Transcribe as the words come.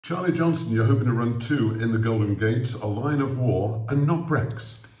Charlie Johnston, you're hoping to run 2 in the Golden Gate, A Line of War and not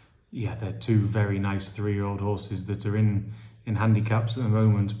Brex. Yeah, they're 2 very nice 3-year-old horses that are in handicaps at the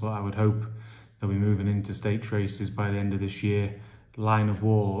moment, but I would hope they'll be moving into stakes races by the end of this year. Line of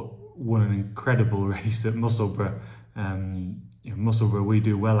War won an incredible race at Musselburgh. Musselburgh we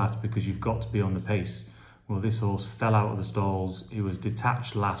do well at because you've got to be on the pace. Well, this horse fell out of the stalls. He was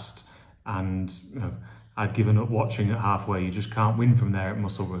detached last, and I'd given up watching it halfway. You just can't win from there at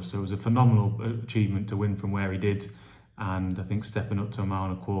Musselburgh. So it was a phenomenal achievement to win from where he did. And I think stepping up to a mile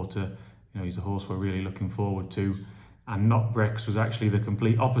and a quarter, he's a horse we're really looking forward to. And Not Brex was actually the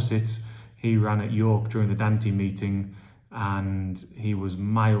complete opposite. He ran at York during the Dante meeting and he was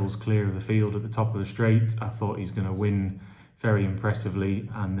miles clear of the field at the top of the straight. I thought he's going to win very impressively,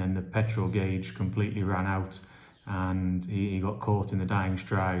 and then the petrol gauge completely ran out and he got caught in the dying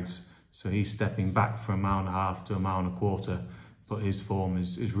strides. So he's stepping back from a mile and a half to a mile and a quarter, but his form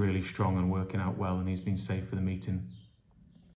is really strong and working out well, and he's been safe for the meeting.